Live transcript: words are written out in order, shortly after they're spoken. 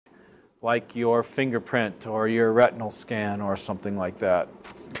like your fingerprint or your retinal scan or something like that.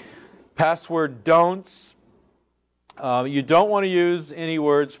 Password don'ts. You don't want to use any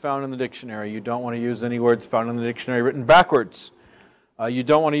words found in the dictionary. You don't want to use any words found in the dictionary written backwards. You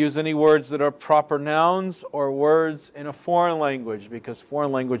don't want to use any words that are proper nouns or words in a foreign language, because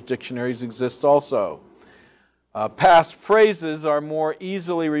foreign language dictionaries exist also. Past phrases are more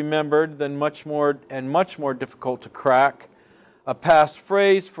easily remembered than much more difficult to crack. A past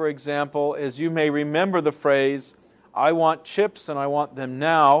phrase, for example, is you may remember the phrase, "I want chips and I want them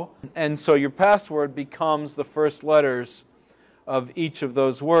now," and so your password becomes the first letters of each of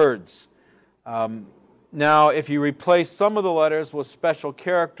those words. Now, if you replace some of the letters with special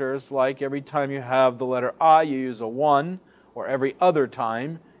characters, like every time you have the letter I, you use a 1, or every other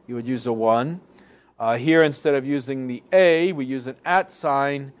time you would use a 1. Here, instead of using the A, we use an @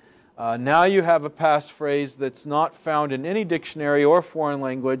 sign. Now you have a passphrase that's not found in any dictionary or foreign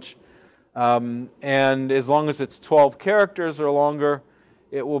language, and as long as it's 12 characters or longer,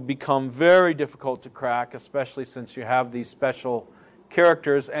 it will become very difficult to crack, especially since you have these special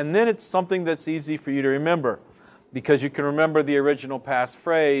characters. And then it's something that's easy for you to remember, because you can remember the original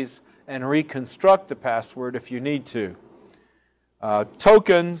passphrase and reconstruct the password if you need to.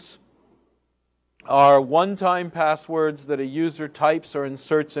 Tokens are one-time passwords that a user types or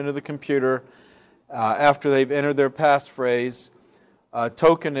inserts into the computer after they've entered their passphrase.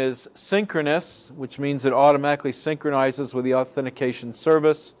 Token is synchronous, which means it automatically synchronizes with the authentication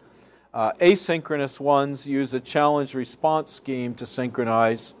service. Asynchronous ones use a challenge response scheme to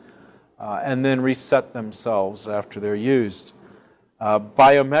synchronize and then reset themselves after they're used.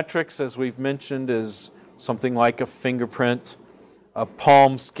 Biometrics, as we've mentioned, is something like a fingerprint, a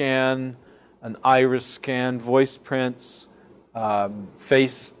palm scan, an iris scan, voice prints,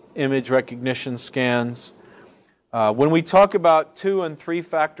 face image recognition scans. When we talk about 2- and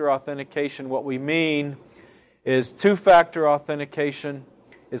 3-factor authentication, what we mean is 2-factor authentication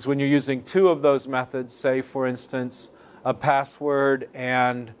is when you're using 2 of those methods, say, for instance, a password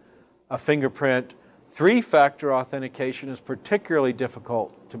and a fingerprint. 3-factor authentication is particularly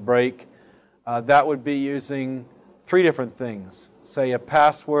difficult to break. That would be using 3 different things, say a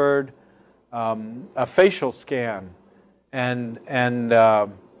password, a facial scan, and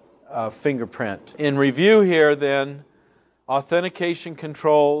a fingerprint. In review here, then, authentication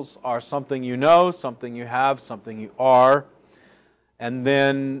controls are something you know, something you have, something you are. And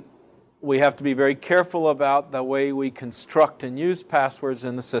then we have to be very careful about the way we construct and use passwords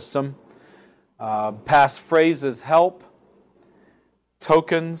in the system. Passphrases help.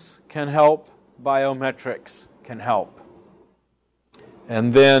 Tokens can help. Biometrics can help.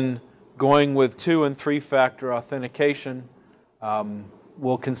 And then going with 2- and 3-factor authentication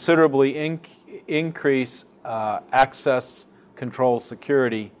will considerably increase access control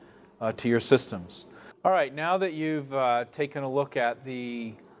security to your systems. All right, now that you've taken a look at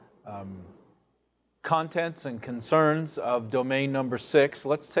the contents and concerns of domain number 6,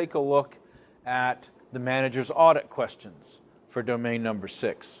 let's take a look at the manager's audit questions for domain number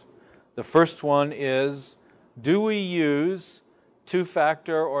 6. The first one is, do we use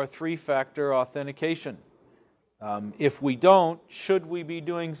 2-factor or 3-factor authentication? If we don't, should we be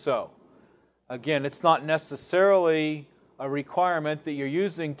doing so? Again, it's not necessarily a requirement that you're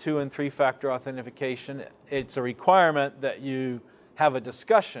using 2- and 3-factor authentication. It's a requirement that you have a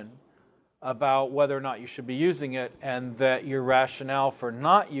discussion about whether or not you should be using it, and that your rationale for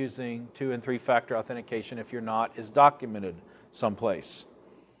not using 2- and 3-factor authentication, if you're not, is documented someplace.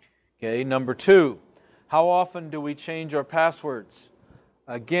 Okay, number 2, how often do we change our passwords?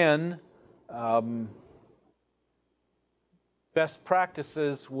 Again, best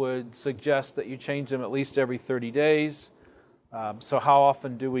practices would suggest that you change them at least every 30 days. So how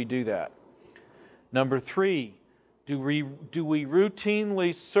often do we do that? Number 3, do we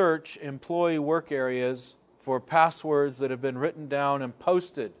routinely search employee work areas for passwords that have been written down and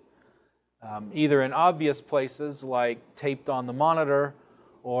posted, either in obvious places like taped on the monitor,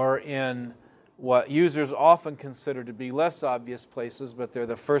 or in what users often consider to be less obvious places, but they're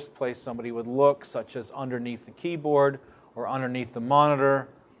the first place somebody would look, such as underneath the keyboard or underneath the monitor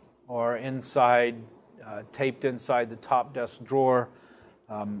or inside, taped inside the top desk drawer.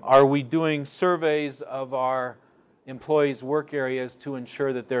 Are we doing surveys of our employees' work areas to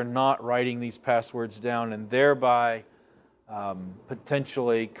ensure that they're not writing these passwords down and thereby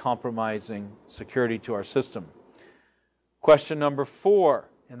potentially compromising security to our system? Question number 4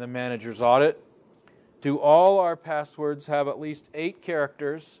 in the manager's audit. Do all our passwords have at least 8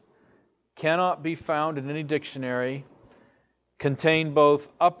 characters, cannot be found in any dictionary, contain both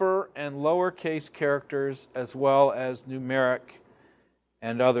upper and lowercase characters as well as numeric,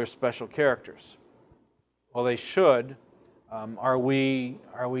 and other special characters. Well, they should. Are we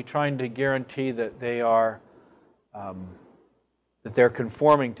trying to guarantee that they are that they're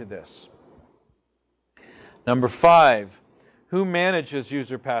conforming to this? Number 5, who manages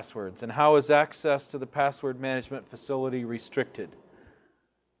user passwords, and how is access to the password management facility restricted?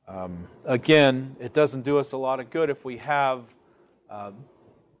 Again, it doesn't do us a lot of good if we have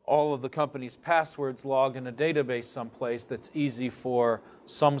all of the company's passwords logged in a database someplace that's easy for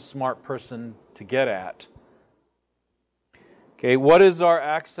some smart person to get at. Okay, what is our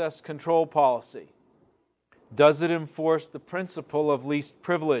access control policy? Does it enforce the principle of least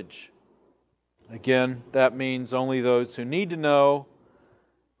privilege? Again, that means only those who need to know,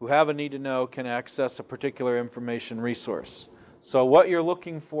 who have a need to know, can access a particular information resource. So what you're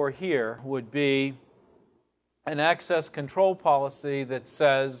looking for here would be an access control policy that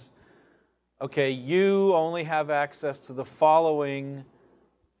says, okay, you only have access to the following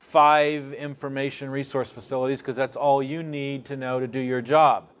 5 information resource facilities because that's all you need to know to do your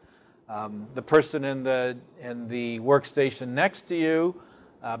job. The person in the workstation next to you,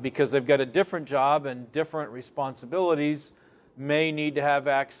 because they've got a different job and different responsibilities, may need to have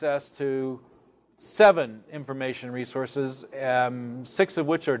access to 7 information resources, 6 of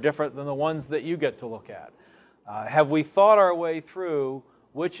which are different than the ones that you get to look at. Have we thought our way through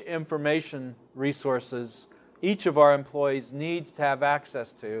which information resources each of our employees needs to have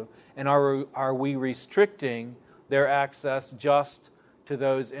access to, and are we restricting their access just to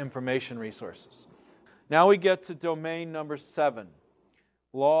those information resources? Now we get to domain number 7,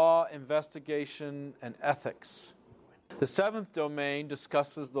 law, investigation, and ethics. The 7th domain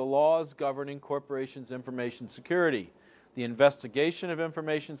discusses the laws governing corporations' information security, the investigation of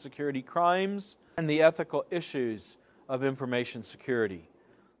information security crimes, and the ethical issues of information security.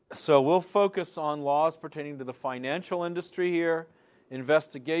 So we'll focus on laws pertaining to the financial industry here,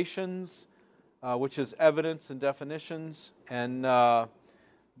 investigations, which is evidence and definitions, and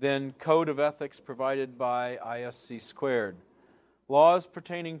then code of ethics provided by ISC squared. Laws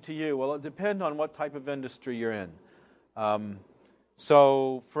pertaining to you, well, it depends on what type of industry you're in.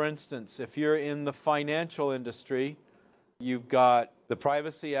 So, for instance, if you're in the financial industry, you've got the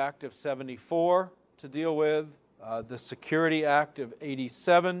Privacy Act of '74 to deal with, the Security Act of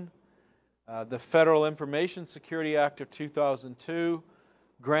 '87, the Federal Information Security Act of 2002,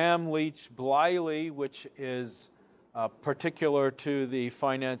 Graham-Leach-Bliley, which is particular to the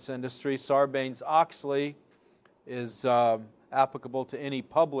finance industry. Sarbanes-Oxley is applicable to any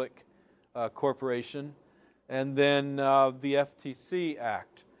public corporation. And then the FTC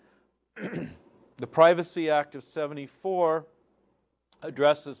Act. The Privacy Act of '74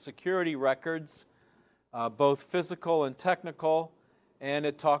 addresses security records, both physical and technical, and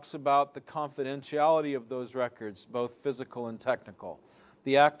it talks about the confidentiality of those records, both physical and technical.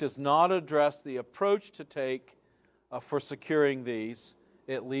 The Act does not address the approach to take for securing these.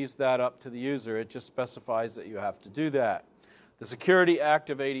 It leaves that up to the user. It just specifies that you have to do that. The Security Act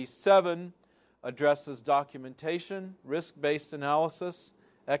of '87 addresses documentation, risk-based analysis,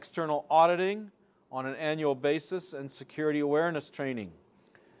 external auditing on an annual basis, and security awareness training.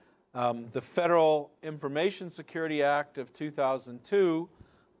 The Federal Information Security Act of 2002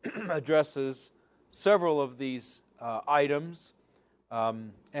 addresses several of these items,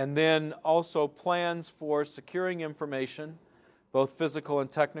 and then also plans for securing information, both physical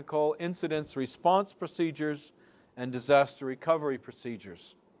and technical, incidents response procedures, and disaster recovery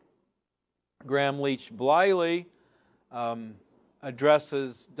procedures. Graham-Leach-Bliley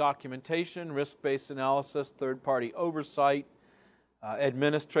addresses documentation, risk-based analysis, third-party oversight,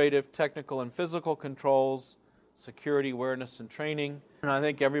 administrative, technical, and physical controls, security awareness and training. And I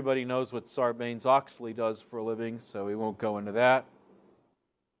think everybody knows what Sarbanes-Oxley does for a living, so we won't go into that.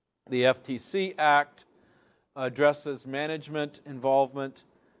 The FTC Act addresses management, involvement,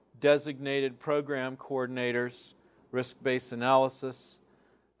 designated program coordinators, risk-based analysis,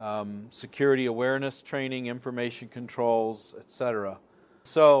 security awareness training, information controls, etc.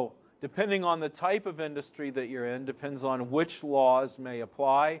 So, depending on the type of industry that you're in, depends on which laws may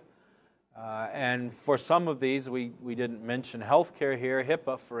apply. And for some of these, we didn't mention healthcare here.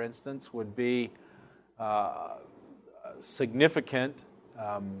 HIPAA, for instance, would be significant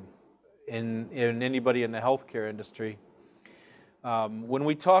in anybody in the healthcare industry. When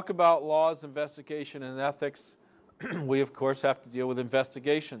we talk about laws, investigation, and ethics, we, of course, have to deal with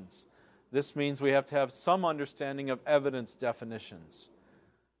investigations. This means we have to have some understanding of evidence definitions.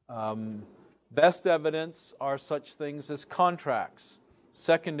 Best evidence are such things as contracts.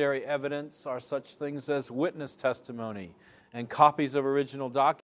 Secondary evidence are such things as witness testimony and copies of original documents.